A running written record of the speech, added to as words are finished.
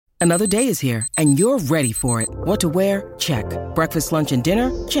Another day is here, and you're ready for it. What to wear? Check. Breakfast, lunch, and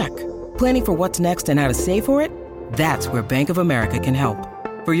dinner? Check. Planning for what's next and how to save for it? That's where Bank of America can help.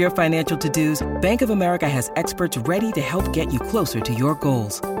 For your financial to-dos, Bank of America has experts ready to help get you closer to your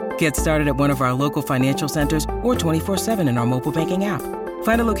goals. Get started at one of our local financial centers or 24/7 in our mobile banking app.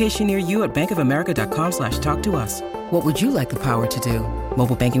 Find a location near you at bankofamerica.com/talktous. What would you like the power to do?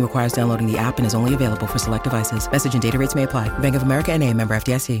 Mobile banking requires downloading the app and is only available for select devices. Message and data rates may apply. Bank of America N.A., member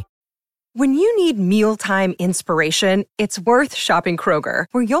FDIC. When you need mealtime inspiration, it's worth shopping Kroger,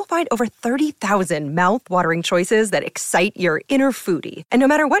 where you'll find over 30,000 mouth-watering choices that excite your inner foodie. And no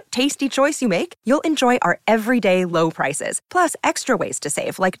matter what tasty choice you make, you'll enjoy our everyday low prices, plus extra ways to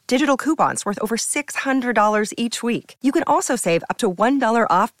save, like digital coupons worth over $600 each week. You can also save up to $1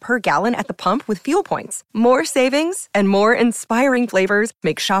 off per gallon at the pump with fuel points. More savings and more inspiring flavors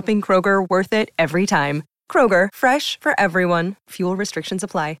make shopping Kroger worth it every time. Kroger, fresh for everyone. Fuel restrictions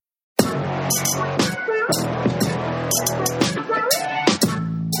apply.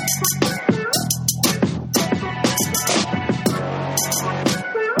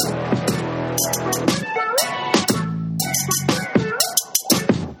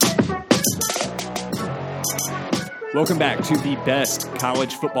 Welcome back to the best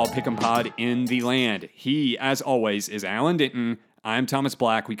college football pick'em pod in the land. He, as always, is Alan Denton. I'm Thomas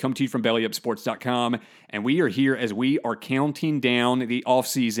Black. We come to you from bellyupsports.com, and we are here as we are counting down the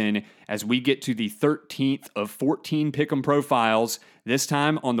offseason as we get to the 13th of 14 pick'em profiles, this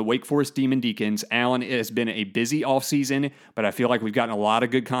time on the Wake Forest Deacons. Alan, it has been a busy offseason, but I feel like we've gotten a lot of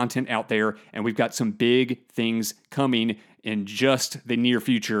good content out there, and we've got some big things coming in just the near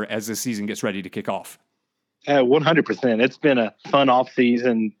future as the season gets ready to kick off. 100%. It's been a fun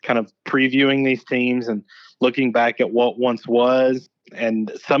offseason, kind of previewing these teams and looking back at what once was.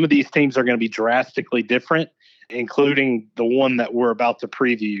 And some of these teams are going to be drastically different, including the one that we're about to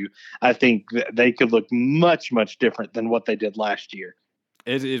preview. I think they could look much, much different than what they did last year.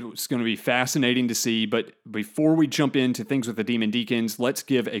 It's going to be fascinating to see. But before we jump into things with the Deacons, let's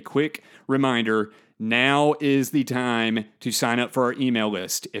give a quick reminder. Now is the time to sign up for our email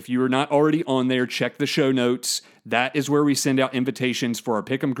list. If you are not already on there, check the show notes. That is where we send out invitations for our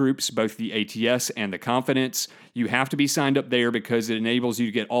pick'em groups, both the ATS and the Confidence. You have to be signed up there because it enables you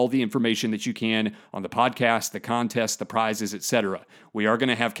to get all the information that you can on the podcast, the contest, the prizes, etc. We are going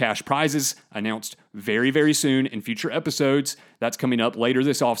to have cash prizes announced very, very soon in future episodes. That's coming up later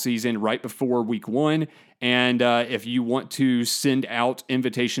this offseason, right before week 1. And if you want to send out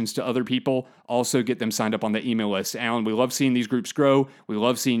invitations to other people, also get them signed up on the email list. Alan, we love seeing these groups grow. We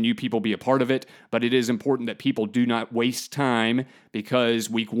love seeing you people be a part of it, but it is important that people do not waste time because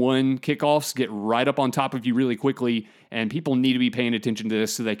week 1 kickoffs get right up on top of you really quickly, and people need to be paying attention to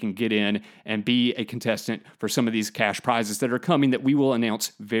this so they can get in and be a contestant for some of these cash prizes that are coming that we will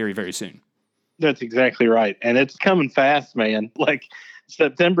announce very, very soon. That's exactly right. And it's coming fast, man. Like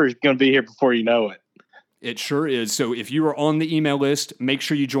September is going to be here before you know it. It sure is. So if you are on the email list, make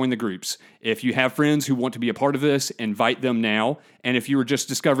sure you join the groups. If you have friends who want to be a part of this, invite them now. And if you were just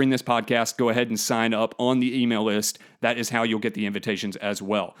discovering this podcast, go ahead and sign up on the email list. That is how you'll get the invitations as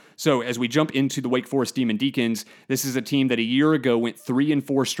well. So as we jump into the Wake Forest Deacons, this is a team that a year ago went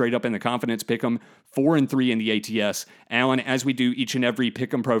 3-4 straight up in the Confidence Pick'em, 4-3 in the ATS. Alan, as we do each and every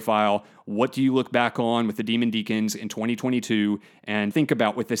Pick'em profile, what do you look back on with the Deacons in 2022 and think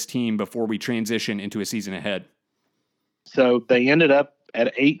about with this team before we transition into a season ahead? So they ended up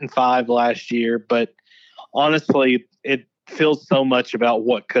at 8-5 last year, but honestly, it feels so much about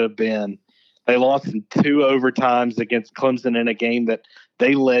what could have been. They lost in 2 overtimes against Clemson in a game that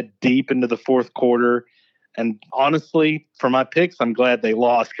they led deep into the fourth quarter. And honestly, for my picks, I'm glad they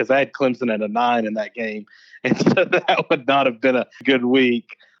lost because I had Clemson at a 9 in that game. And so that would not have been a good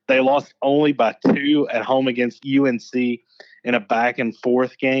week. They lost only by 2 at home against UNC in a back and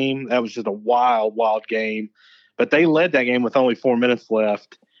forth game. That was just a wild, wild game. But they led that game with only 4 minutes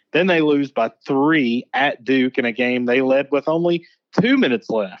left. Then they lose by 3 at Duke in a game they led with only 2 minutes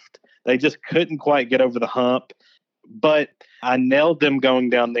left. They just couldn't quite get over the hump. But I nailed them going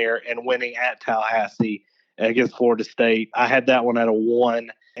down there and winning at Tallahassee against Florida State. I had that one at a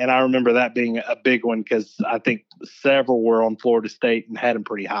 1. And I remember that being a big one because I think several were on Florida State and had them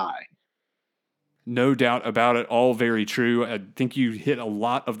pretty high. No doubt about it. All very true. I think you hit a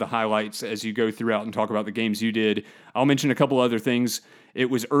lot of the highlights as you go throughout and talk about the games you did. I'll mention a couple other things. It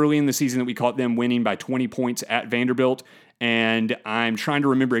was early in the season that we caught them winning by 20 points at Vanderbilt, and I'm trying to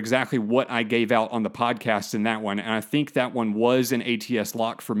remember exactly what I gave out on the podcast in that one, and I think that one was an ATS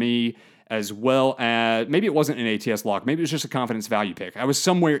lock for me. as well as maybe it wasn't an ATS lock. Maybe it was just a confidence value pick. I was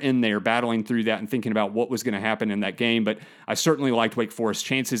somewhere in there battling through that and thinking about what was going to happen in that game, but I certainly liked Wake Forest's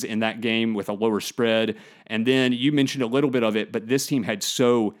chances in that game with a lower spread. And then you mentioned a little bit of it, but this team had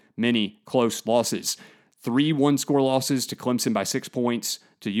so many close losses. 3 one-score losses to Clemson by 6 points,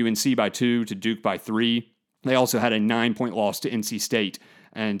 to UNC by 2, to Duke by 3. They also had a 9-point loss to NC State.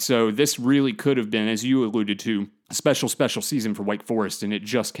 And so this really could have been, as you alluded to, a special season for Wake Forest, and it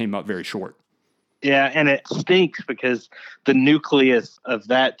just came up very short. Yeah, and it stinks because the nucleus of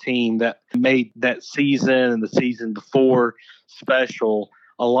that team that made that season and the season before special,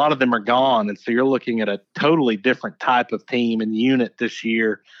 a lot of them are gone. And so you're looking at a totally different type of team and unit this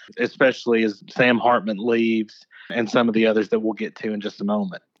year, especially as Sam Hartman leaves and some of the others that we'll get to in just a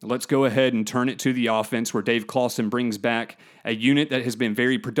moment. Let's go ahead and turn it to the offense, where Dave Clawson brings back a unit that has been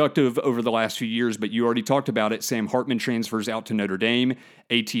very productive over the last few years, but you already talked about it. Sam Hartman transfers out to Notre Dame.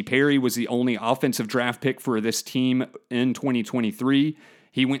 A.T. Perry was the only offensive draft pick for this team in 2023.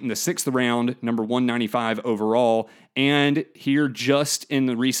 He went in the 6th round, number 195 overall. And here just in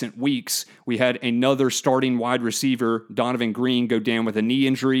the recent weeks, we had another starting wide receiver, Donovan Green, go down with a knee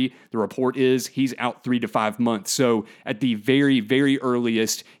injury. The report is he's out 3 to 5 months. So at the very, very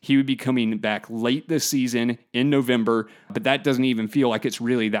earliest, he would be coming back late this season in November, but that doesn't even feel like it's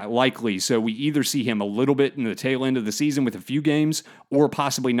really that likely. So we either see him a little bit in the tail end of the season with a few games, or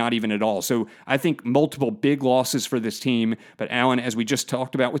possibly not even at all. So I think multiple big losses for this team. But Alan, as we just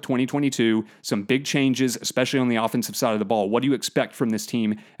talked about with 2022, some big changes, especially on the offensive side of the ball. What do you expect from this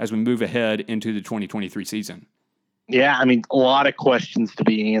team as we move ahead into the 2023 season? Yeah, I mean, a lot of questions to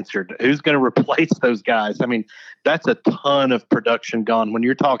be answered. Who's going to replace those guys? I mean, that's a ton of production gone. When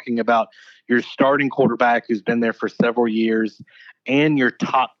you're talking about your starting quarterback who's been there for several years and your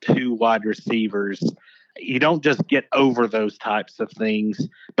top 2 wide receivers, you don't just get over those types of things.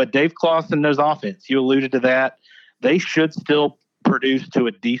 But Dave Clawson knows offense. You alluded to that. They should still produce to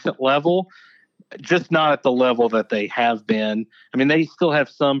a decent level, just not at the level that they have been. I mean, they still have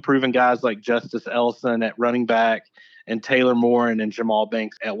some proven guys like Justice Ellison at running back and Taylor Moore and Jamal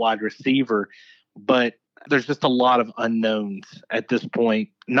Banks at wide receiver. But there's just a lot of unknowns at this point,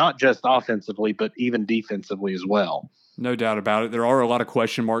 not just offensively, but even defensively as well. No doubt about it. There are a lot of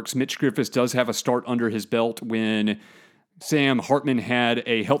question marks. Mitch Griffiths does have a start under his belt. When Sam Hartman had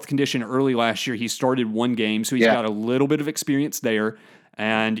a health condition early last year, he started 1 game, so he's got a little bit of experience there.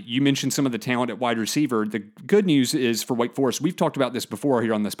 And you mentioned some of the talent at wide receiver. The good news is for Wake Forest, we've talked about this before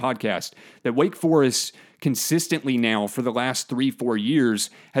here on this podcast, that Wake Forest consistently now for the last 3-4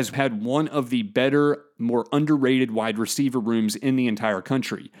 years has had one of the better, more underrated wide receiver rooms in the entire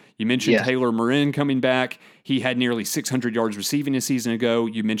country. You mentioned Taylor Morin coming back. He had nearly 600 yards receiving a season ago.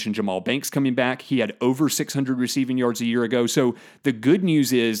 You mentioned Jamal Banks coming back. He had over 600 receiving yards a year ago. So the good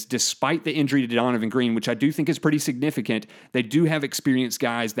news is, despite the injury to Donovan Green, which I do think is pretty significant, they do have experienced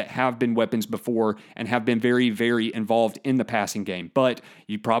guys that have been weapons before and have been very, very involved in the passing game. But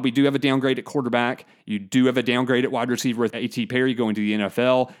you probably do have a downgrade at quarterback. You do have a downgrade at wide receiver with A.T. Perry going to the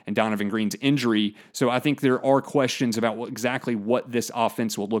NFL and Donovan Green's injury. So I think there are questions about exactly what this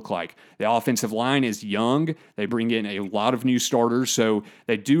offense will look like. The offensive line is young. They bring in a lot of new starters, so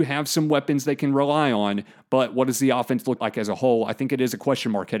they do have some weapons they can rely on. But what does the offense look like as a whole? I think it is a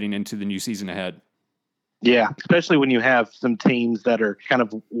question mark heading into the new season ahead. Yeah, especially when you have some teams that are kind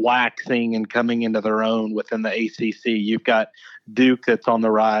of waxing and coming into their own within the ACC. You've got Duke that's on the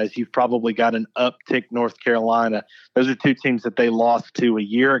rise. You've probably got an uptick North Carolina. Those are 2 teams that they lost to a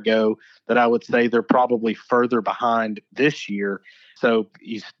year ago that I would say they're probably further behind this year. So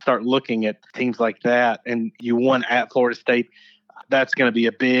you start looking at teams like that, and you won at Florida State. That's going to be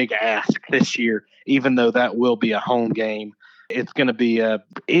a big ask this year, even though that will be a home game. It's going to be an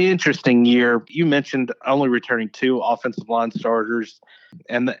interesting year. You mentioned only returning 2 offensive line starters.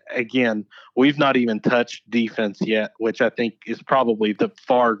 And again, we've not even touched defense yet, which I think is probably the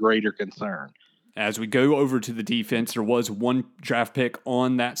far greater concern. As we go over to the defense, there was 1 draft pick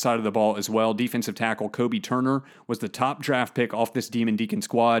on that side of the ball as well. Defensive tackle Kobe Turner was the top draft pick off this Demon Deacon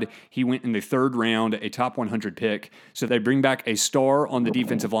squad. He went in the 3rd round, a top 100 pick. So they bring back a star on the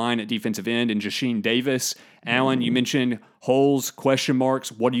defensive line at defensive end in Jasheen Davis. Alan, you mentioned holes, question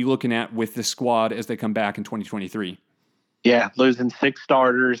marks. What are you looking at with this squad as they come back in 2023? Yeah, losing 6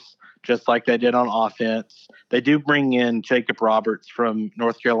 starters, just like they did on offense. They do bring in Jacob Roberts from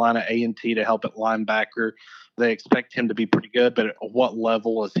North Carolina A&T to help at linebacker. They expect him to be pretty good, but at what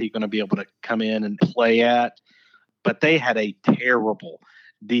level is he going to be able to come in and play at? But they had a terrible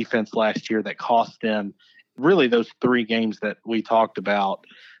defense last year that cost them really those 3 games that we talked about.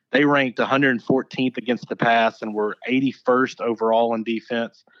 They ranked 114th against the pass and were 81st overall in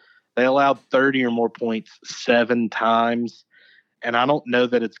defense. They allowed 30 or more points 7 times. And I don't know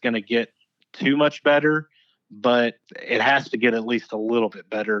that it's going to get too much better, but it has to get at least a little bit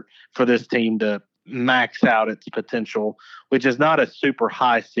better for this team to max out its potential, which is not a super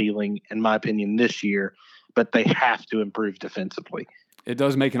high ceiling, in my opinion, this year, but they have to improve defensively. It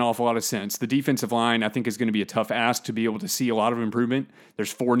does make an awful lot of sense. The defensive line, I think, is going to be a tough ask to be able to see a lot of improvement.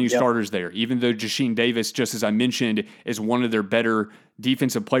 There's 4 new starters there. Even though Jasheem Davis, just as I mentioned, is one of their better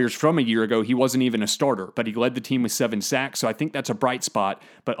defensive players from a year ago, he wasn't even a starter, but he led the team with 7 sacks, so I think that's a bright spot.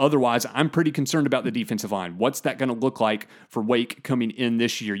 But otherwise, I'm pretty concerned about the defensive line. What's that going to look like for Wake coming in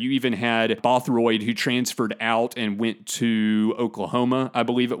this year? You even had Bothroyd, who transferred out and went to Oklahoma, I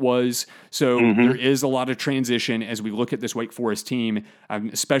believe it was. So there is a lot of transition as we look at this Wake Forest team. I'm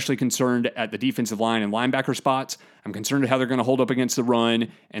especially concerned at the defensive line and linebacker spots. I'm concerned how they're going to hold up against the run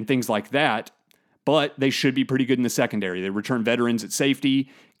and things like that. But they should be pretty good in the secondary. They return veterans at safety.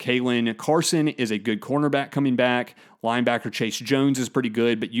 Kalen Carson is a good cornerback coming back. Linebacker Chase Jones is pretty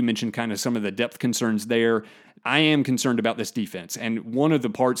good, but you mentioned kind of some of the depth concerns there. I am concerned about this defense. And one of the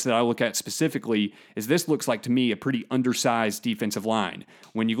parts that I look at specifically is this looks like to me a pretty undersized defensive line.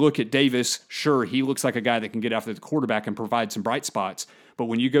 When you look at Davis, sure, he looks like a guy that can get after the quarterback and provide some bright spots. But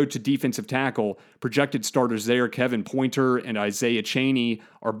when you go to defensive tackle, projected starters there, Kevin Pointer and Isaiah Chaney,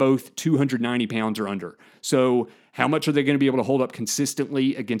 are both 290 pounds or under. So how much are they going to be able to hold up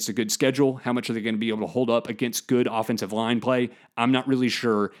consistently against a good schedule? How much are they going to be able to hold up against good offensive line play? I'm not really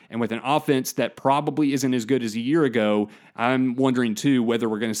sure. And with an offense that probably isn't as good as a year ago, I'm wondering too whether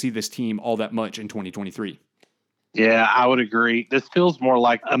we're going to see this team all that much in 2023. Yeah, I would agree. This feels more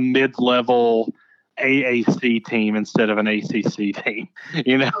like a mid-level AAC team instead of an ACC team.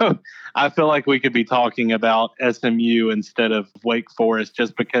 You know, I feel like we could be talking about SMU instead of Wake Forest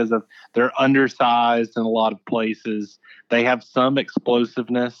just because of they're undersized in a lot of places. They have some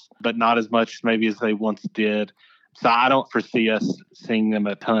explosiveness, but not as much maybe as they once did. So I don't foresee us seeing them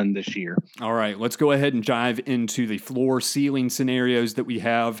a ton this year. All right, let's go ahead and dive into the floor ceiling scenarios that we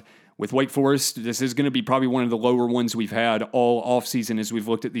have. With Wake Forest, this is going to be probably one of the lower ones we've had all offseason as we've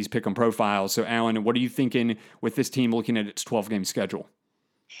looked at these pick-em profiles. So, Alan, what are you thinking with this team looking at its 12-game schedule?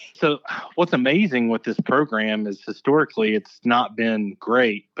 So what's amazing with this program is historically it's not been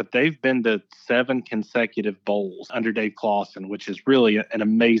great, but they've been to 7 consecutive bowls under Dave Clawson, which is really an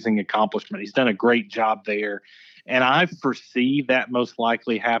amazing accomplishment. He's done a great job there. And I foresee that most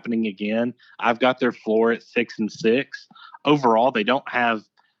likely happening again. I've got their floor at 6-6. Overall, they don't have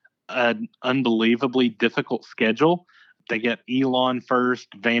an unbelievably difficult schedule. They get Elon first,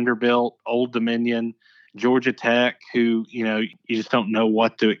 Vanderbilt, Old Dominion, Georgia Tech, who, you know, you just don't know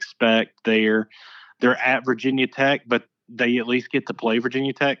what to expect there. They're at Virginia Tech, but they at least get to play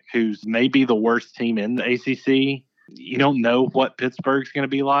Virginia Tech, who's maybe the worst team in the ACC. You don't know what Pittsburgh's going to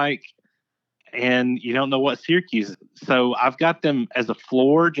be like, and you don't know what Syracuse is. So I've got them as a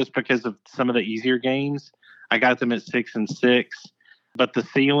floor just because of some of the easier games. I got them at 6-6. But the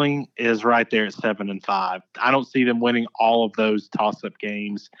ceiling is right there at 7-5. I don't see them winning all of those toss-up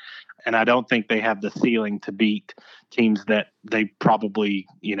games, and I don't think they have the ceiling to beat teams that they probably,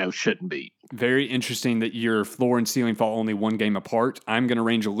 you know, shouldn't beat. Very interesting that your floor and ceiling fall only 1 game apart. I'm going to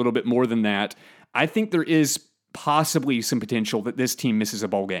range a little bit more than that. I think there is possibly some potential that this team misses a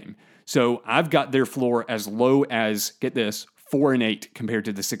bowl game. So I've got their floor as low as, get this, 4-8 compared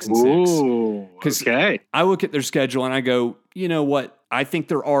to the 6-6. Because I look at their schedule and I go, you know what? I think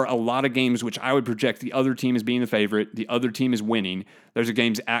there are a lot of games which I would project the other team as being the favorite. The other team is winning. There's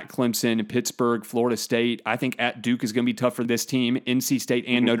games at Clemson, Pittsburgh, Florida State. I think at Duke is going to be tough for this team, NC State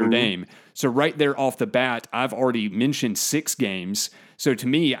and Notre Dame. So right there off the bat, I've already mentioned 6 games. So to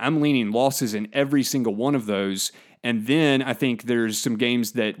me, I'm leaning losses in every single one of those. And then I think there's some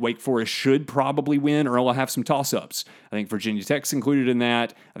games that Wake Forest should probably win or I'll have some toss-ups. I think Virginia Tech's included in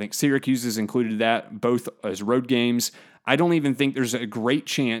that. I think Syracuse is included in that, both as road games. I don't even think there's a great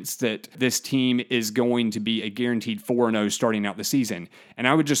chance that this team is going to be a guaranteed 4-0 starting out the season. And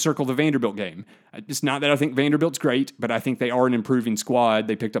I would just circle the Vanderbilt game. It's not that I think Vanderbilt's great, but I think they are an improving squad.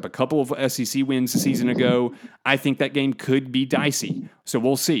 They picked up a couple of SEC wins a season ago. I think that game could be dicey. So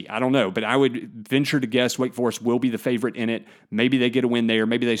we'll see. I don't know. But I would venture to guess Wake Forest will be the favorite in it. Maybe they get a win there.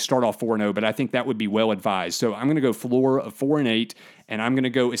 Maybe they start off 4-0, but I think that would be well advised. So I'm going to go floor of 4-8. And I'm going to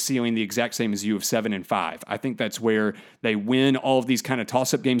go a ceiling the exact same as you of 7-5. I think that's where they win all of these kind of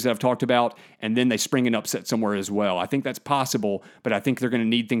toss-up games that I've talked about, and then they spring an upset somewhere as well. I think that's possible, but I think they're going to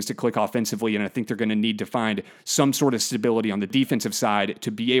need things to click offensively, and I think they're going to need to find some sort of stability on the defensive side to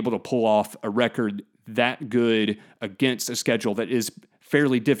be able to pull off a record that good against a schedule that is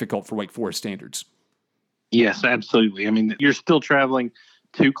fairly difficult for Wake Forest standards. Yes, absolutely. I mean, you're still traveling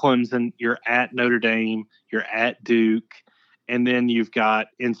to Clemson, you're at Notre Dame, you're at Duke, and then you've got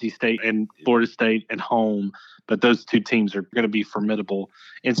NC State and Florida State at home. But those two teams are going to be formidable.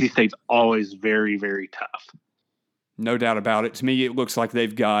 NC State's always very, very tough. No doubt about it. To me, it looks like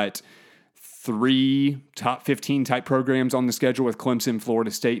they've got 3 top 15 type programs on the schedule with Clemson,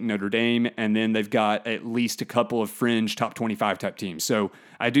 Florida State, and Notre Dame, and then they've got at least a couple of fringe top 25 type teams. So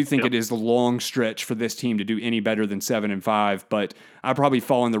I do think it is a long stretch for this team to do any better than 7-5, but I probably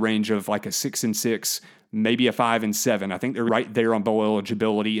fall in the range of like a 6-6, maybe a 5-7. I think they're right there on bowl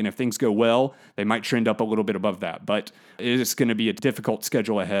eligibility, and if things go well, they might trend up a little bit above that. But it is going to be a difficult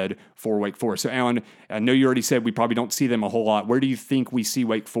schedule ahead for Wake Forest. So, Alan, I know you already said we probably don't see them a whole lot. Where do you think we see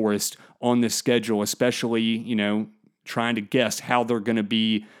Wake Forest on this schedule, especially, trying to guess how they're going to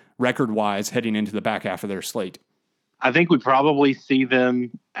be record-wise heading into the back half of their slate? I think we probably see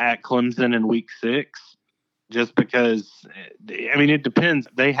them at Clemson in week 6, just because, it depends.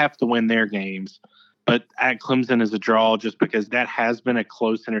 They have to win their games. But at Clemson is a draw just because that has been a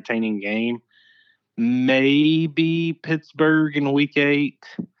close, entertaining game. Maybe Pittsburgh in week 8.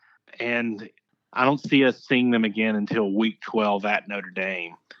 And I don't see us seeing them again until week 12 at Notre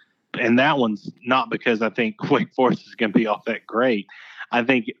Dame. And that one's not because I think Wake Forest is going to be all that great. I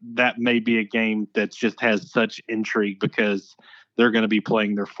think that may be a game that just has such intrigue because they're going to be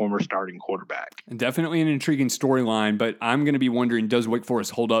playing their former starting quarterback. Definitely an intriguing storyline, but I'm going to be wondering, does Wake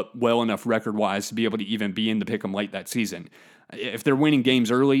Forest hold up well enough record-wise to be able to even be in the pick'em late that season? If they're winning games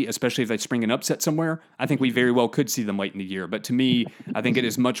early, especially if they spring an upset somewhere, I think we very well could see them late in the year. But to me, I think it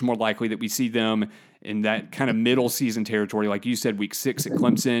is much more likely that we see them in that kind of middle season territory. Like you said, week 6 at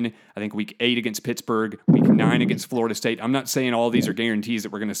Clemson, I think week 8 against Pittsburgh, week 9 against Florida State. I'm not saying all of these are guarantees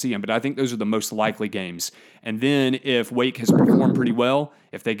that we're going to see them, but I think those are the most likely games. And then if Wake has performed pretty well,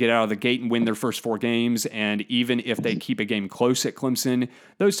 if they get out of the gate and win their first 4 games, and even if they keep a game close at Clemson,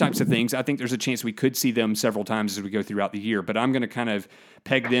 those types of things, I think there's a chance we could see them several times as we go throughout the year. But I'm going to kind of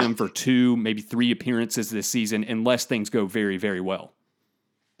peg them for 2, maybe 3 appearances this season, unless things go very, very well.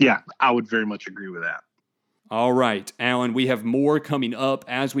 Yeah, I would very much agree with that. All right, Alan, we have more coming up.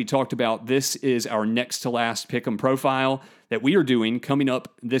 As we talked about, this is our next to last Pick'em profile that we are doing. Coming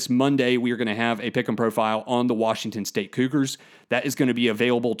up this Monday, we are going to have a Pick'em profile on the Washington State Cougars. That is going to be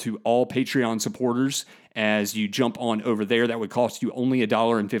available to all Patreon supporters as you jump on over there. That would cost you only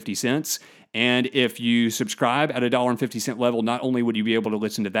 $1.50. And if you subscribe at $1.50 level, not only would you be able to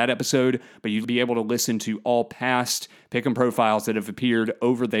listen to that episode, but you'd be able to listen to all past Pick'em profiles that have appeared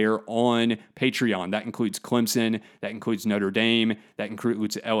over there on Patreon. That includes Clemson, that includes Notre Dame, that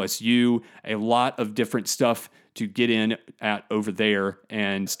includes LSU, a lot of different stuff to get in at over there,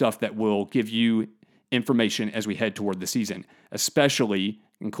 and stuff that will give you information as we head toward the season, especially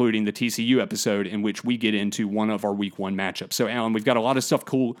including the TCU episode in which we get into one of our week 1 matchups. So, Alan, we've got a lot of stuff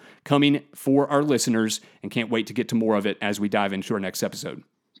cool coming for our listeners and can't wait to get to more of it as we dive into our next episode.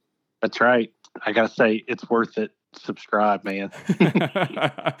 That's right. I got to say, it's worth it. Subscribe, man.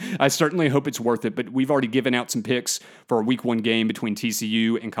 I certainly hope it's worth it, but we've already given out some picks for a week 1 game between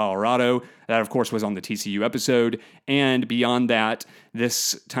TCU and Colorado. That, of course, was on the TCU episode. And beyond that,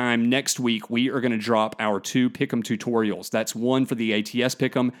 this time next week, we are going to drop our 2 Pick'em tutorials. That's one for the ATS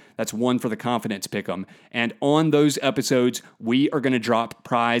Pick'em. That's one for the Confidence Pick'em. And on those episodes, we are going to drop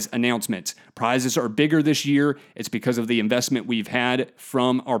prize announcements. Prizes are bigger this year. It's because of the investment we've had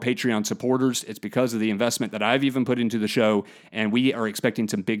from our Patreon supporters. It's because of the investment that I've even put into the show, and we are expecting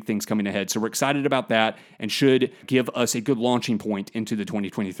some big things coming ahead. So we're excited about that and should give us a good launching point into the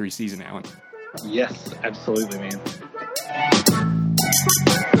 2023 season, Alan. Yes, absolutely, man.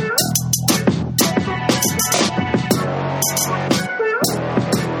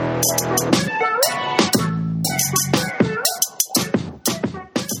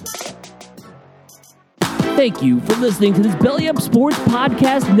 Thank you for listening to this Belly Up Sports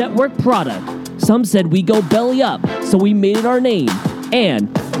Podcast Network product. Some said we go belly up, so we made it our name,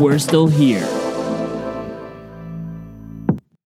 and we're still here.